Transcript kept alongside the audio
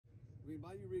mean,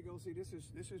 Bayou Rigo, see, this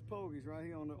is pogies right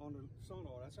here on the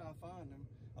sonar. That's how I find them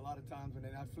a lot of times when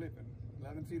they're not flipping.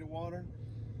 11 feet of water,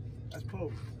 that's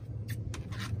pogies.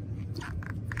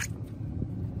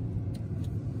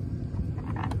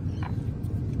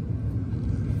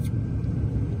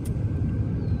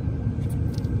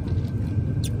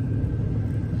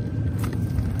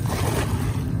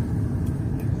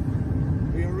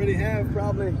 We already have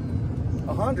probably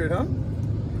 100, huh?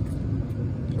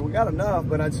 So we got enough,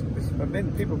 but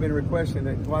people have been requesting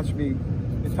to watch me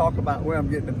talk about where I'm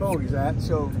getting the pogies at.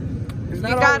 So it's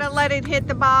not. You gotta let it hit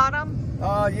the bottom.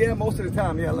 Yeah, most of the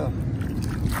time. Yeah, look,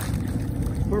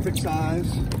 perfect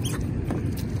size.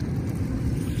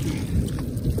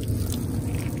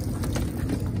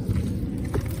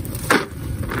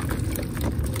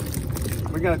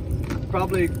 We got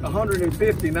probably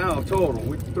 150 now total.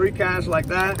 With 3 casts like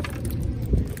that,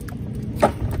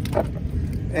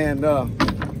 and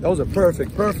those are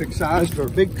perfect size for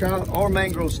big trout or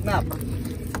mangrove snapper.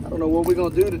 I don't know what we're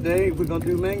gonna do today. If we're gonna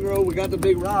do mangrove, we got the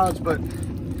big rods, but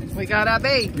we got our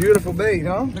bait. Beautiful bait,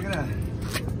 huh? Look at that.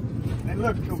 And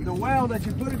look, the well that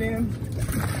you put it in,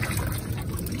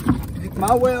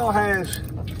 my well has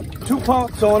 2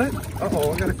 pumps on it.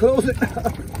 Uh-oh, I gotta close it.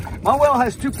 My well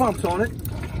has 2 pumps on it.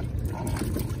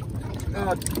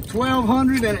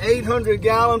 1,200 and 800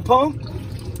 gallon pump.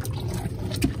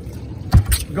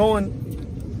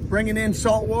 Bringing in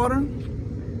salt water,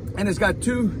 and it's got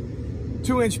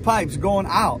 2-inch pipes going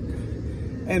out,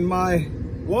 and my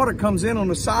water comes in on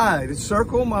the side. It's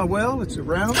circle, my well, it's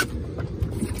round,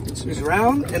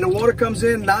 and the water comes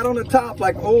in not on the top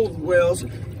like old wells.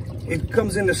 It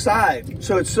comes in the side,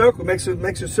 so it's circle, makes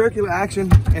a circular action,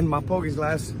 and my pogies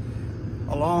last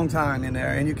a long time in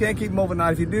there. And you can't keep them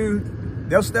overnight. If you do,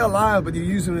 they'll stay alive, but you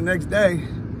use them the next day,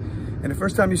 and the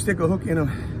first time you stick a hook in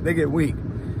them, they get weak.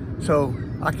 So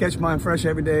I catch mine fresh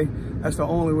every day. That's the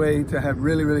only way to have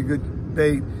really good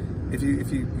bait if you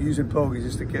using pogies,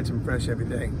 just to catch them fresh every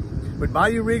day. But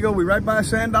Bayou Rigo, we right by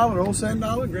Sand Dollar, Old Sand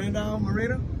Dollar, Grand Isle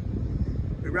Marina.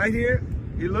 We right here.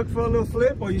 You look for a little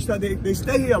flip, or you start. They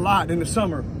stay here a lot in the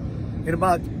summer, in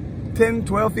about 10,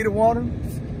 12 feet of water.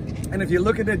 And if you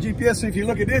look at that GPS, and if you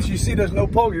look at this, you see there's no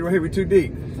pogie right here. We're too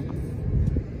deep.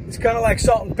 It's kind of like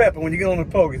salt and pepper when you get on the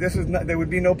pogie. There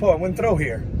would be no pogie. I wouldn't throw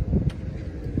here.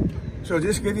 So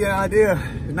just to give you an idea,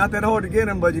 it's not that hard to get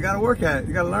them, but you got to work at it.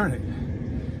 You got to learn it.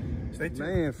 Stay tuned.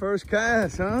 Man, first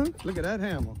cast, huh? Look at that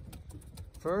hammer.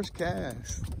 First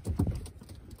cast.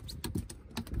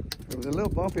 It was a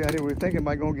little bumpy out here. We were thinking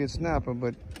about going to get snapper,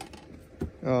 but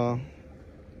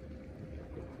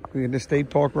we had the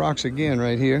state park rocks again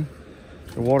right here.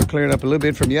 The water cleared up a little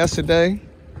bit from yesterday.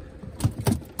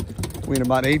 We're in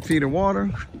about 8 feet of water.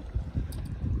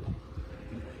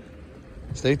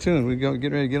 Stay tuned. We're gonna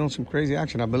get ready to get on some crazy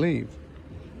action, I believe.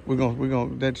 We're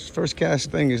gonna. That first cast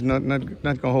thing is not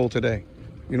gonna hold today.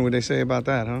 You know what they say about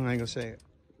that, huh? I ain't gonna say it.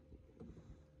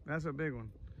 That's a big one.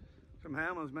 Some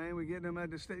hammers, man. We get them at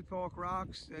the state park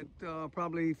rocks at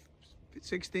probably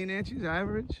 16 inches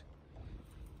average.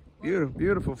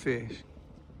 Beautiful fish.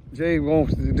 Jay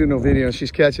won't do no video.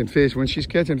 She's catching fish. When she's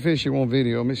catching fish, she won't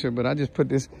video me, sure. But I just put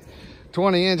this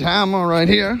 20-inch hammer right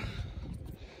here.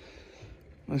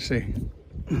 Let's see.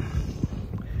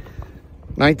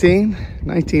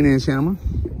 19-inch hammer.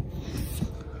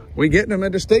 We getting them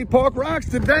at the state park rocks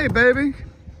today, baby.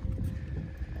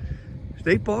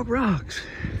 State park rocks.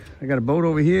 I got a boat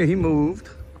over here. He moved.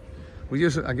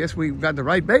 I guess we got the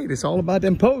right bait. It's all about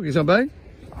them pogies, huh, babe?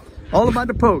 All about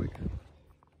the pogie.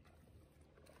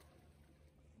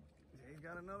 He's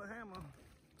got another hammer.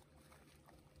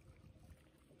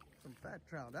 Some fat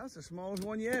trout. That's the smallest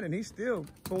one yet, and he's still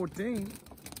 14.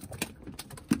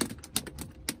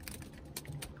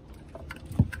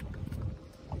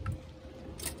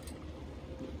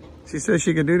 She said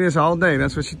she could do this all day.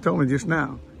 That's what she told me just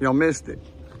now. Y'all missed it.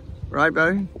 Right,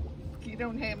 baby? You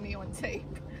don't have me on tape.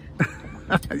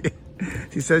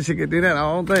 She said she could do that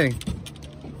all day.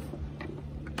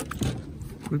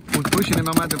 We're pushing him.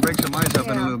 I'm about to break some ice up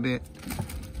in a little bit.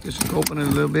 Just open it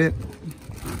a little bit.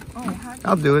 Oh,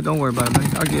 I'll do it. Don't worry about it, man.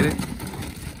 I'll get it.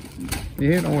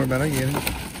 Yeah, don't worry about it. I get it.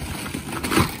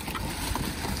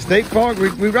 State park.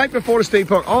 We right before the state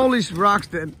park. All these rocks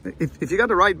that, if you got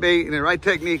the right bait and the right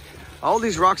technique, all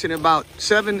these rocks in about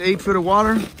 7, 8 foot of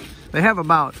water. They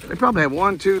probably have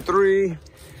 1, 2, 3,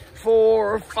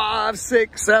 4, 5,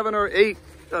 6, 7, or 8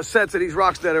 sets of these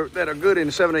rocks that are good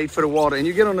in 7, 8 foot of water. And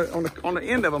you get on the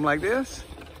end of them like this,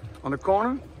 on the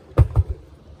corner.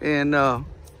 And I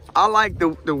like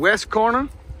the west corner.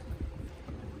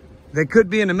 They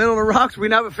could be in the middle of the rocks. We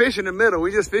never fish in the middle.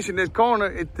 We just fish in this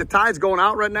corner. The tide's going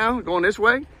out right now, going this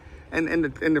way. and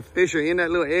the fish are in that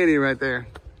little eddy right there.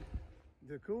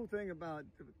 The cool thing about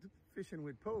fishing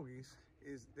with pogies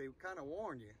is they kind of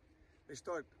warn you. They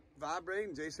start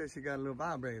vibrating. Jay says she got a little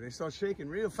vibrator. They start shaking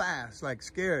real fast, like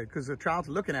scared, because the trout's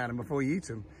looking at them before he eats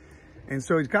them. And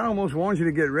so it kind of almost warns you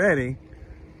to get ready.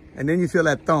 And then you feel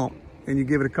that thump, and you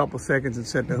give it a couple seconds and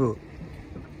set the hook.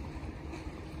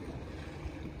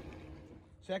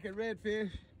 Second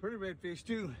redfish, pretty redfish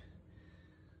too.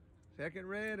 Second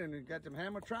red, and we got them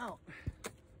hammer trout.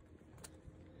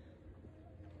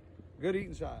 Good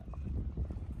eating size.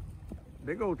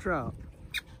 Big old trout.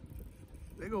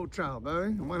 Big old trout,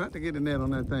 baby. I might have to get the net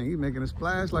on that thing. He's making a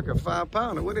splash like a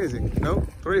 5-pounder. What is he? No,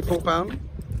 3 or 4 pounder.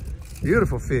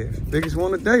 Beautiful fish. Biggest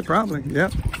one today, probably.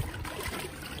 Yep.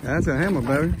 That's a hammer,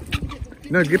 baby.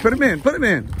 No, put him in. Put him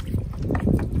in.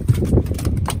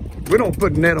 We don't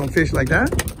put net on fish like that.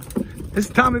 This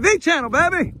is Tommy V channel,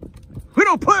 baby. We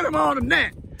don't put them on the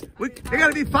net. They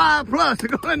gotta be 5+ to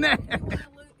go in there.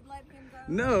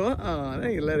 No,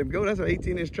 they ain't let him go. That's an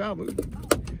 18-inch trout.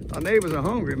 Our neighbors are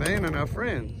hungry, man, and our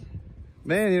friends.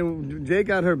 Man, you know, Jay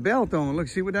got her belt on. Look,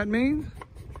 see what that means?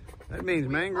 That means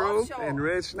mangrove and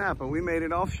red snapper. We made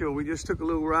it offshore. We just took a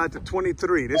little ride to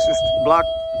 23. This is block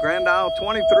Grand Isle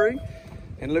 23.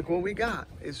 And look what we got.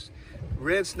 It's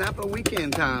red snapper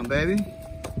weekend time, baby.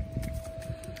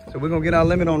 So we're gonna get our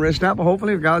limit on red snapper,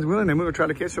 hopefully, if God's willing, and we're gonna try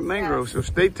to catch some mangroves. So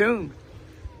stay tuned.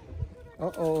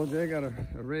 Uh-oh, Jay got a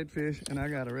red fish and I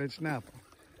got a red snapper.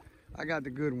 I got the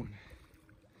good one.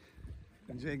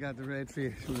 And Jay got the red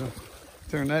fish. We're gonna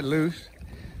turn that loose.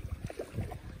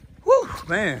 Woo,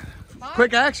 man. Fun.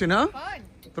 Quick action, huh? Fun.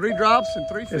 3 drops and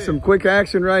 3 fish. There's some quick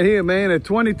action right here, man, at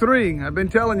 23. I've been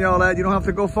telling y'all that you don't have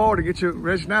to go forward to get your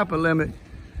red snapper limit.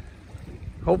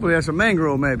 Hopefully that's a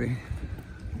mangrove, maybe.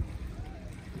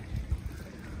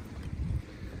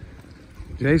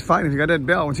 Jay's fighting. She got that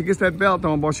belt. When she gets that belt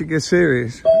on, boy, she gets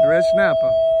serious. The red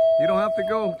snapper. You don't have to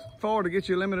go forward to get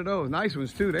your limit of those. Nice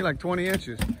ones, too. They like 20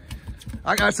 inches.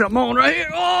 I got something on right here.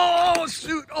 Oh,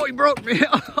 shoot. Oh, he broke me.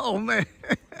 Oh, man.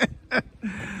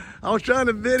 I was trying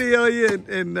to video you,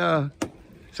 and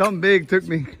something big took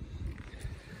me.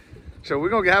 So we're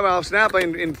going to have our snapper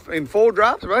in 4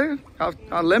 drops, right?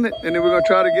 Our limit. And then we're going to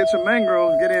try to get some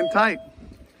mangroves, get in tight.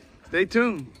 Stay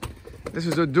tuned. This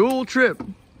is a dual trip.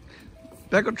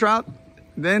 Speckled trout,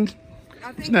 then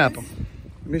snapper.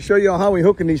 Let me show y'all how we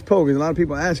hooking these pogies. A lot of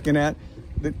people are asking that.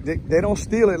 They don't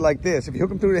steal it like this. If you hook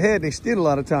them through the head, they steal a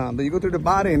lot of time. But you go through the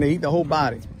body and they eat the whole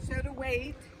body. Show the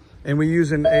weight. And we're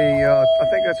using I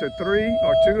think that's a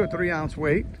 2 or 3 ounce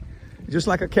weight. Just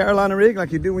like a Carolina rig,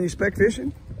 like you do when you speck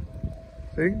fishing.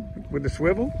 See, with the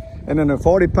swivel. And then a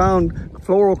 40-pound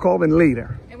fluorocarbon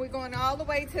leader. And we're going all the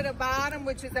way to the bottom,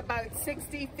 which is about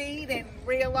 60 feet, and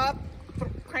reel up.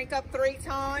 Crank up 3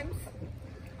 times.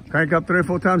 Crank up 3 or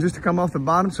 4 times just to come off the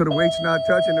bottom so the weight's not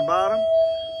touching the bottom.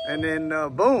 And then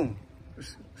boom.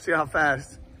 See how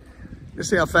fast. Let's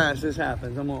see how fast this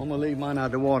happens. I'm gonna leave mine out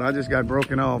of the water. I just got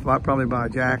broken off, probably by a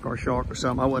jack or a shark or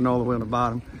something. I wasn't all the way on the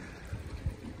bottom.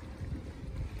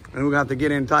 And we're gonna have to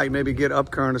get in tight, maybe get up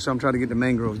current or something, try to get the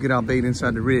mangroves, get our bait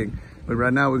inside the rig. But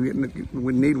right now we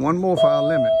need 1 more for our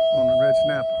limit on the red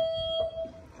snapper.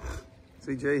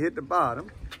 See, Jay hit the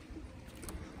bottom.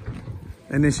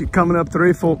 And then she's coming up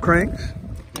 3 or 4 cranks.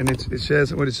 And it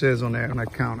says what it says on there on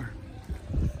that counter.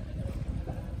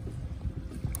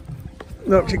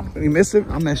 Look, you missed it?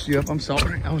 I messed you up. I'm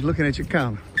sorry. I was looking at your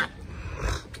counter.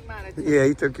 Yeah,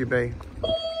 he took your bait.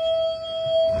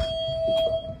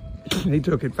 He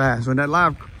took it fast. When that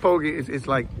live pogey, it's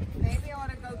like... Maybe I ought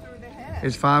to go through the head.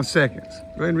 It's 5 seconds.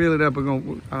 Go ahead and reel it up.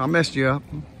 I messed you up.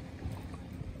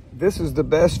 This is the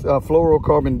best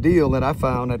fluorocarbon deal that I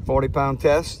found at 40-pound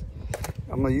test.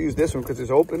 I'm gonna use this one because it's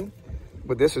open,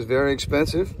 but this is very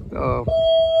expensive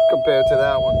compared to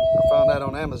that one. I found that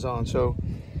on Amazon, so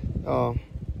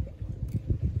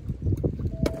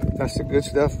that's the good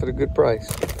stuff for the good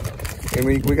price. And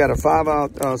we got a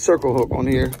 5-out circle hook on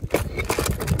here.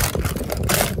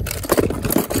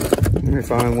 Let me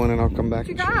find one and I'll come back. What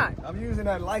you got? I'm using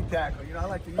that light tackle. You know, I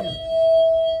like to use.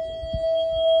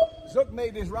 Zook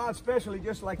made this rod specially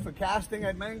just like for casting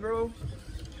at mangroves.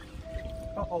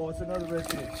 Uh-oh, it's another red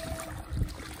fish.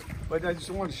 But I just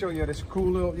wanted to show you this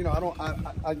cool little, you know,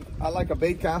 I like a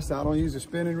bait caster. I don't use a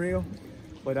spinning reel,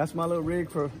 but that's my little rig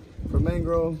for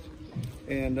mangroves.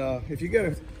 And if you get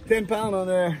a 10-pound on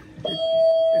there,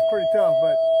 it's pretty tough,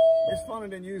 but it's funner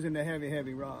than using the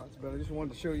heavy rods. But I just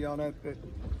wanted to show y'all that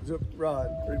Zook rod.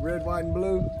 Red, white, and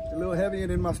blue. It's a little heavier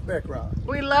than my spec rod.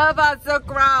 We love our Zook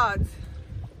rods.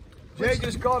 Jay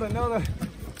just caught another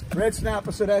red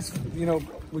snapper, so that's, you know,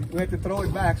 we have to throw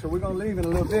it back, so we're gonna leave in a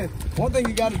little bit. One thing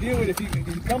you got to deal with, if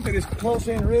you come to this close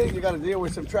in rig, you got to deal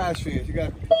with some trash fish. You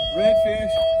got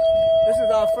redfish. This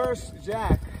is our first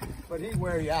jack, but he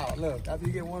wear you out. Look, after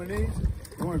you get one of these,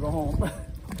 you want to go home.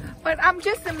 But I'm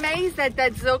just amazed at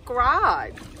that Zook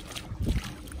rod.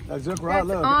 That Zook rod,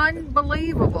 look.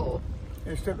 Unbelievable.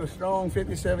 It took a strong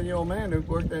 57-year-old man to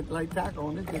work that light tackle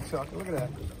on this big sucker. Look at that.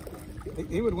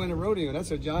 He would win a rodeo.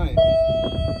 That's a giant.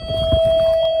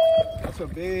 That's a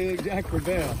big Jack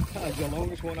Bell. That's the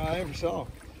longest one I ever saw.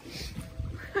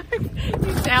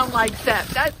 You sound like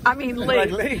that. I mean, Lee.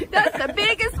 Like Lee. That's the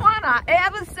biggest one I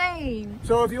ever seen.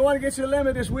 So if you want to get your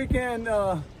limit this weekend,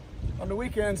 on the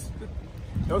weekends,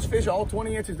 those fish are all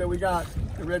 20 inches that we got,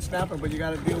 the red snapper, but you got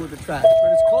to deal with the trash.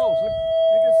 But it's close. Look,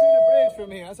 you can see the bridge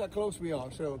from here. That's how close we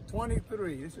are. So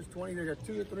 23. This is 20. They got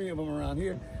 2 or 3 of them around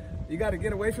here. You got to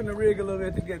get away from the rig a little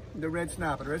bit to get the red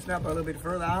snapper. The red snapper a little bit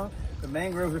further out. The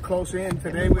mangroves are close in.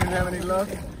 Today we didn't have any luck.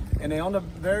 And they're on the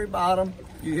very bottom.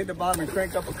 You hit the bottom and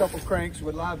crank up a couple cranks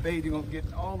with live bait. You're going to get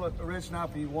all the red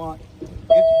snapper you want.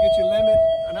 Get your limit,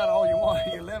 or not all you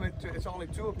want, your limit. It's only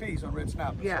 2 apiece on red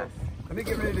snapper. Yeah. So let me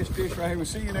get rid of this fish right here. We'll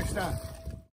see you next time.